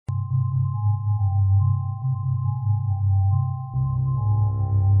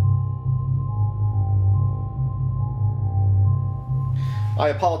I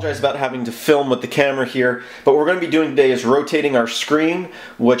apologize about having to film with the camera here, but what we're going to be doing today is rotating our screen,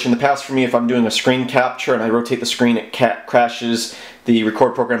 which in the past for me, if I'm doing a screen capture and I rotate the screen, it crashes the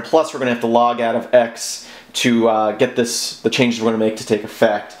record program. Plus, we're going to have to log out of X to get the changes we're going to make to take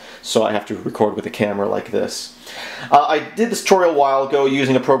effect. So I have to record with a camera like this. I did this tutorial a while ago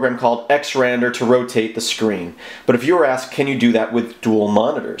using a program called Xrandr to rotate the screen. But if you were asked, can you do that with dual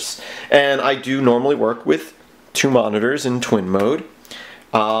monitors? And I do normally work with two monitors in twin mode.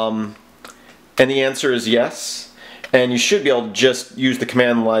 And the answer is yes. And you should be able to just use the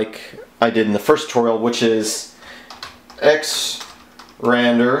command like I did in the first tutorial, which is Xrandr-O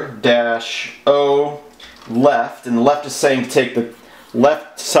left. And the left is saying to take the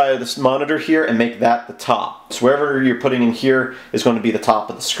left side of this monitor here and make that the top. So wherever you're putting in here is going to be the top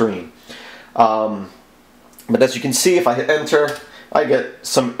of the screen. But as you can see, if I hit enter, I get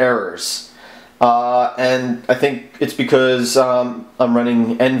some errors. And I think it's because I'm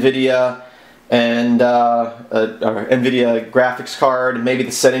running NVIDIA and NVIDIA graphics card, and maybe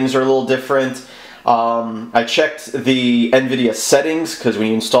the settings are a little different. I checked the NVIDIA settings because when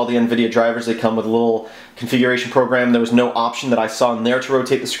you install the NVIDIA drivers, they come with a little configuration program. There was no option that I saw in there to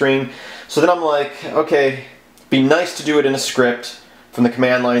rotate the screen. So then I'm like, okay, it'd be nice to do it in a script from the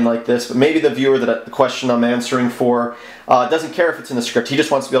command line like this, but maybe the viewer that the question I'm answering for doesn't care if it's in the script. He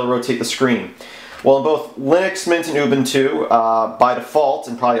just wants to be able to rotate the screen. Well, in both Linux Mint and Ubuntu, by default,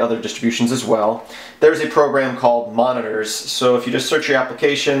 and probably other distributions as well, there's a program called Monitors. So if you just search your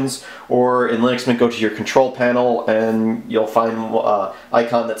applications, or in Linux Mint, go to your control panel, and you'll find an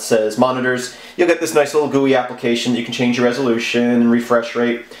icon that says Monitors. You'll get this nice little GUI application that you can change your resolution and refresh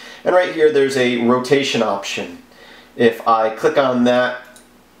rate. And right here, there's a rotation option. If I click on that,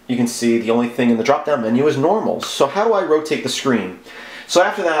 you can see the only thing in the drop-down menu is normal. So how do I rotate the screen? So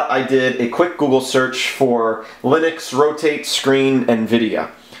after that, I did a quick Google search for Linux rotate screen NVIDIA,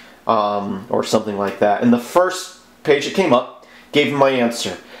 or something like that. And the first page that came up gave me my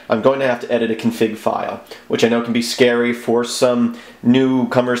answer. I'm going to have to edit a config file, which I know can be scary for some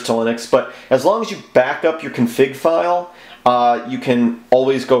newcomers to Linux, but as long as you back up your config file, you can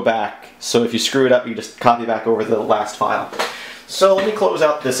always go back. So if you screw it up, you just copy back over the last file. So let me close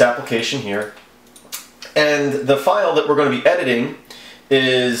out this application here. And the file that we're going to be editing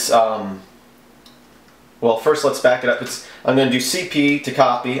is, well, first let's back it up. I'm going to do CP to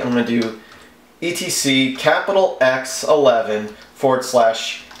copy. I'm going to do etc capital X11 /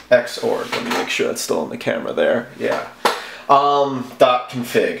 Xorg. Let me make sure that's still on the camera there. Yeah.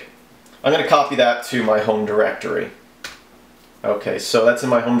 .config. I'm going to copy that to my home directory. Okay, so that's in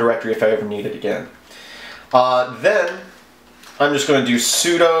my home directory if I ever need it again. Then I'm just going to do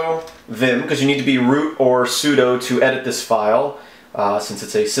sudo vim, because you need to be root or sudo to edit this file, since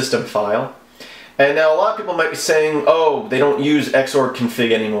it's a system file. And now a lot of people might be saying, oh, they don't use Xorg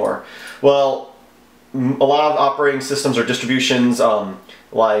config anymore. Well, a lot of operating systems or distributions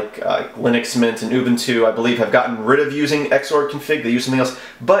like Linux Mint and Ubuntu, I believe, have gotten rid of using Xorg config. They use something else.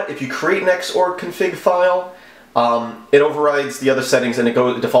 But if you create an Xorg config file, it overrides the other settings and it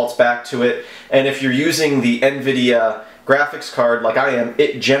defaults back to it. And if you're using the NVIDIA graphics card like I am,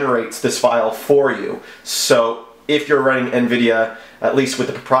 it generates this file for you. So if you're running NVIDIA, at least with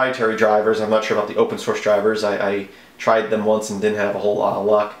the proprietary drivers, I'm not sure about the open source drivers, I tried them once and didn't have a whole lot of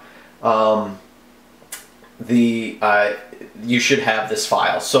luck, you should have this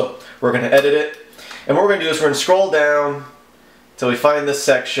file. So we're going to edit it, and what we're going to do is we're going to scroll down until we find this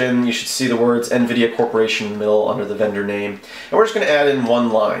section. You should see the words NVIDIA Corporation in the middle under the vendor name, and we're just going to add in one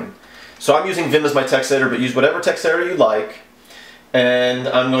line. So I'm using Vim as my text editor, but use whatever text editor you like, and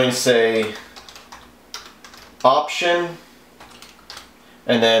I'm going to say option,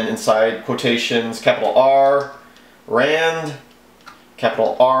 and then inside quotations, capital R, rand,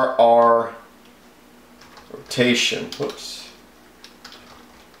 capital RR, rotation, whoops.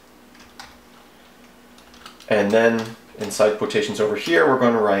 And then inside quotations over here, we're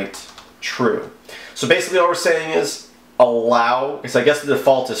going to write true. So basically what we're saying is allow, because I guess the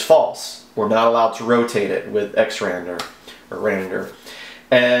default is false. We're not allowed to rotate it with Xrandr or Randr.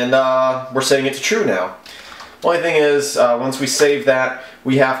 And we're setting it to true now. Only thing is, once we save that,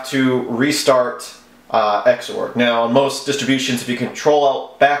 we have to restart Xorg. Now, on most distributions, if you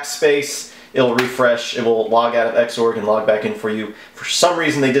Control-Alt backspace, it'll refresh, it will log out of Xorg and log back in for you. For some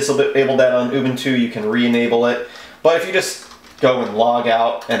reason, they disabled that on Ubuntu. You can re-enable it. But if you just go and log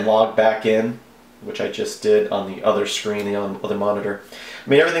out and log back in, which I just did on the other screen, the other monitor, I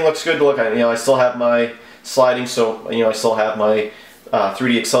mean, everything looks good to look at. You know, I still have my sliding, so I still have my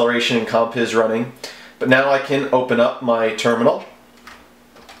 3D acceleration and compiz running. But now I can open up my terminal.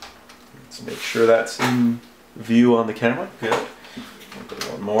 Let's make sure that's in view on the camera. Good.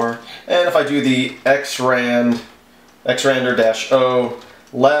 One more. And if I do the Xrandr-O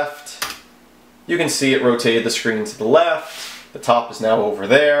left, you can see it rotated the screen to the left. The top is now over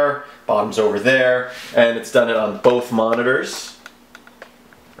there, bottom's over there, and it's done it on both monitors.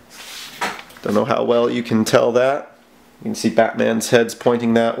 Don't know how well you can tell that. You can see Batman's head's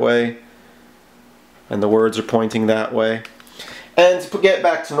pointing that way, and the words are pointing that way. And to get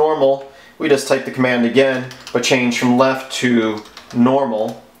back to normal, we just type the command again, but change from left to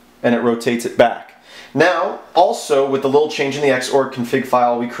normal, and it rotates it back. Now, also with the little change in the Xorg config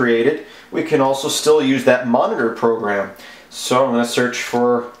file we created, we can also still use that monitor program. So I'm going to search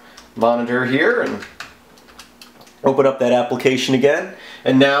for monitor here and open up that application again.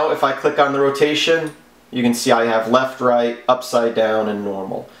 And now if I click on the rotation, you can see I have left, right, upside down, and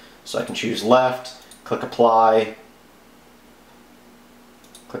normal. So I can choose left, click apply,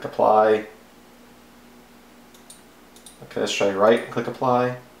 click apply. Okay, let's try right, click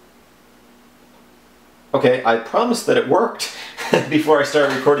apply. Okay, I promised that it worked before I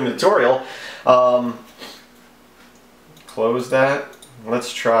started recording the tutorial. Close that.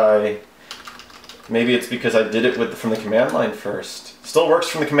 Let's try, maybe it's because I did it from the command line first. Still works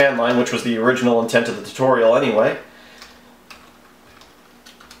from the command line, which was the original intent of the tutorial anyway.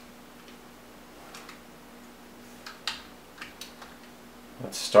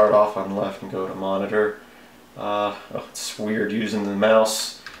 Let's start off on left and go to monitor. Oh, it's weird using the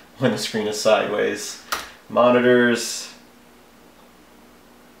mouse when the screen is sideways. Monitors.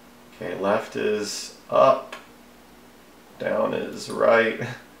 Okay, left is up, down is right,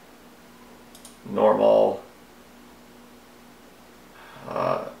 normal.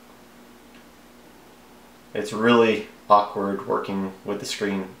 It's really awkward working with the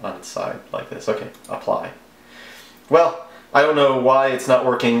screen on its side like this. Okay, apply. Well, I don't know why it's not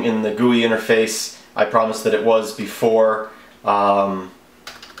working in the GUI interface. I promised that it was before.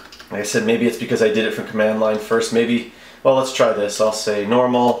 Like I said, maybe it's because I did it from command line first. Maybe, well, let's try this. I'll say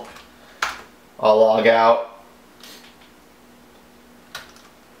normal. I'll log out.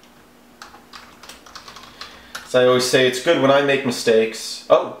 So I always say it's good when I make mistakes.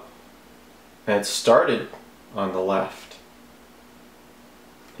 Oh, and it started on the left.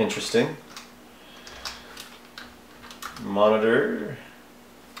 Interesting. Monitor.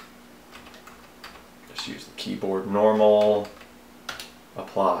 Just use the keyboard normal.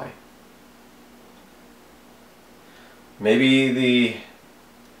 Apply. Maybe the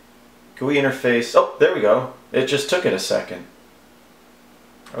GUI interface, oh, there we go. It just took it a second.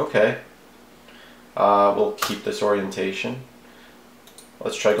 Okay. We'll keep this orientation.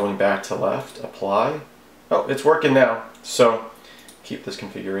 Let's try going back to left, apply. Oh, it's working now. So, keep this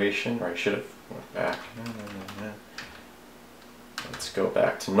configuration, or I should have went back. Let's go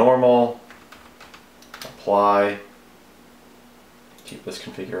back to normal, apply. Keep this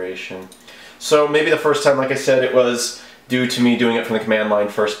configuration. So maybe the first time, like I said, it was due to me doing it from the command line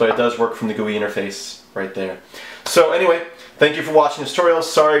first, but it does work from the GUI interface right there. So anyway, thank you for watching this tutorial.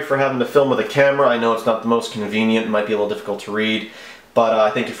 Sorry for having to film with a camera. I know it's not the most convenient. It might be a little difficult to read,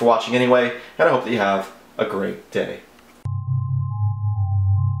 but thank you for watching anyway, and I hope that you have a great day.